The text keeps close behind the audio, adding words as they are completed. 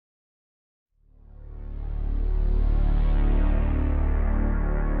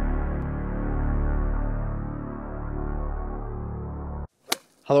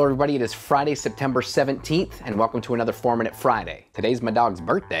Hello everybody, it is Friday, September 17th, and welcome to another 4-Minute Friday. Today's my dog's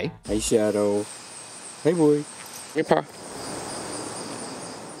birthday. Hey Shadow. Hey boy. Hey Pa.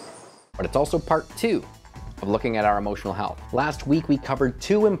 But it's also part 2 of looking at our emotional health. Last week we covered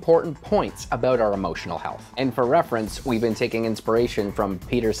 2 important points about our emotional health. And for reference, we've been taking inspiration from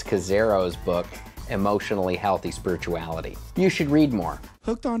Peter Scazzero's book, Emotionally Healthy Spirituality. You should read more.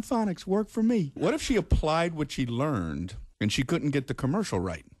 Hooked on Phonics worked for me. What if she applied what she learned and she couldn't get the commercial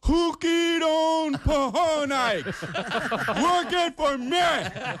right? Hooked on Phonics working for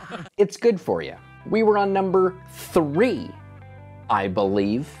me. It's good for you. We were on number 3, I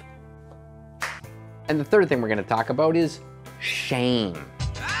believe. And the third thing we're going to talk about is shame.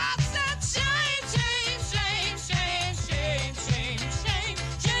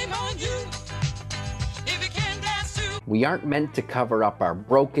 We aren't meant to cover up our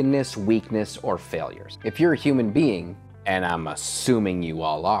brokenness, weakness, or failures. If you're a human being, and I'm assuming you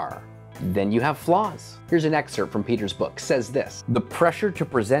all are, then you have flaws. Here's an excerpt from Peter's book. It says this: the pressure to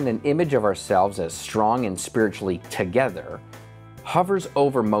present an image of ourselves as strong and spiritually together hovers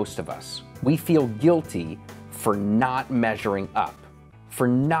over most of us. We feel guilty for not measuring up, for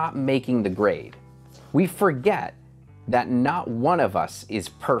not making the grade. We forget that not one of us is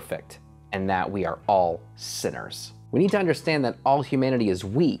perfect and that we are all sinners. We need to understand that all humanity is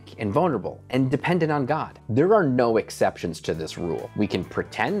weak and vulnerable and dependent on God. There are no exceptions to this rule. We can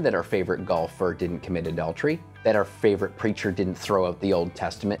pretend that our favorite golfer didn't commit adultery, that our favorite preacher didn't throw out the Old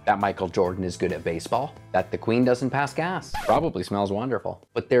Testament, that Michael Jordan is good at baseball, that the Queen doesn't pass gas, probably smells wonderful.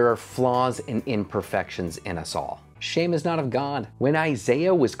 But there are flaws and imperfections in us all. Shame is not of God. When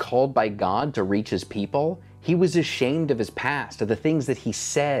Isaiah was called by God to reach his people, he was ashamed of his past, of the things that he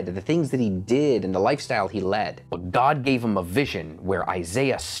said, the things that he did, and the lifestyle he led. But God gave him a vision where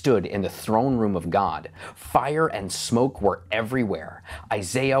Isaiah stood in the throne room of God. Fire and smoke were everywhere.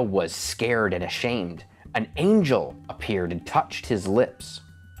 Isaiah was scared and ashamed. An angel appeared and touched his lips.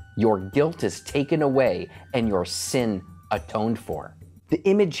 Your guilt is taken away and your sin atoned for. The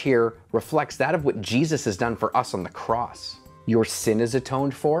image here reflects that of what Jesus has done for us on the cross. Your sin is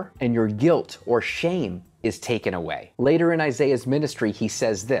atoned for, and your guilt or shame is taken away. Later in Isaiah's ministry, he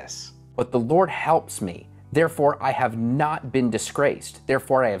says this: but the Lord helps me. Therefore, I have not been disgraced.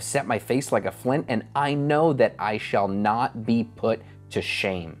 Therefore, I have set my face like a flint, and I know that I shall not be put to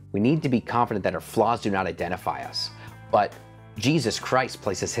shame. We need to be confident that our flaws do not identify us, but Jesus Christ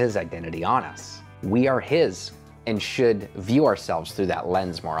places his identity on us. We are his and should view ourselves through that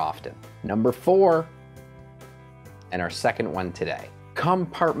lens more often. Number 4, and our second one today.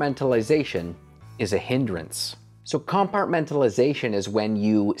 Compartmentalization is a hindrance. So compartmentalization is when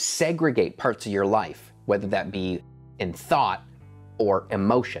you segregate parts of your life, whether that be in thought or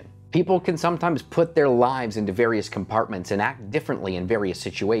emotion. People can sometimes put their lives into various compartments and act differently in various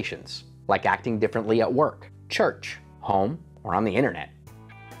situations, like acting differently at work, church, home, or on the internet.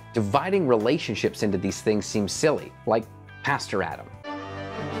 Dividing relationships into these things seems silly, like Pastor Adam.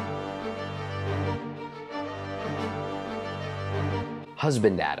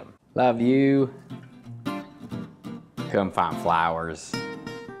 Husband Adam, love you. Couldn't find flowers.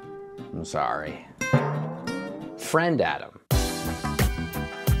 I'm sorry. Friend Adam.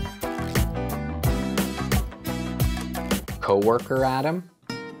 Coworker Adam.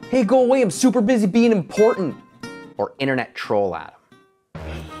 Hey, go away, I'm super busy being important. Or internet troll Adam.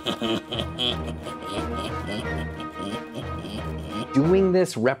 Doing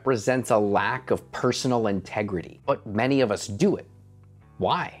this represents a lack of personal integrity, but many of us do it.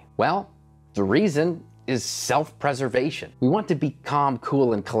 Why? Well, the reason is self-preservation. We want to be calm,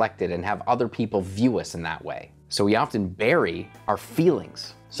 cool, and collected and have other people view us in that way. So we often bury our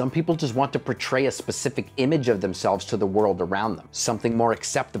feelings. Some people just want to portray a specific image of themselves to the world around them, something more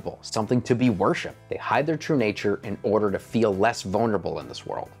acceptable, something to be worshipped. They hide their true nature in order to feel less vulnerable in this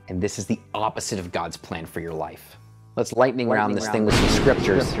world. And this is the opposite of God's plan for your life. Let's lightning round this thing with some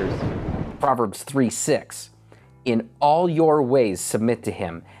scriptures. Proverbs 3:6. In all your ways submit to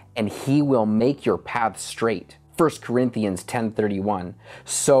him, and he will make your path straight. 1 Corinthians 10:31.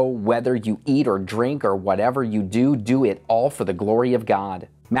 So whether you eat or drink or whatever you do, do it all for the glory of God.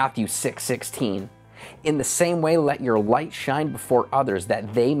 Matthew 6:16. In the same way, let your light shine before others,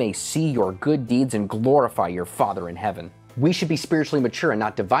 that they may see your good deeds and glorify your Father in heaven. We should be spiritually mature and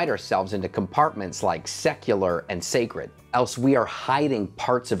not divide ourselves into compartments like secular and sacred, else we are hiding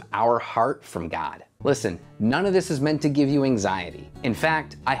parts of our heart from God. Listen, none of this is meant to give you anxiety. In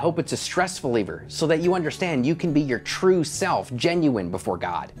fact, I hope it's a stress reliever so that you understand you can be your true self, genuine before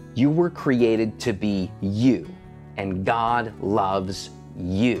God. You were created to be you, and God loves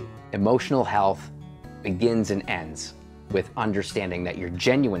you. Emotional health begins and ends with understanding that your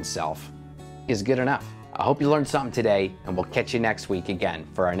genuine self is good enough. I hope you learned something today, and we'll catch you next week again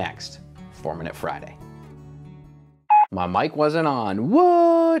for our next 4-Minute Friday. My mic wasn't on.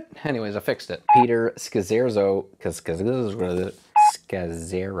 What? Anyways, I fixed it. Peter Scazzero,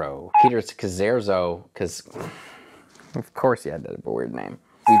 Peter Scazzero, because of course he had that weird name.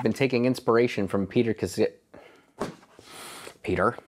 We've been taking inspiration from Peter.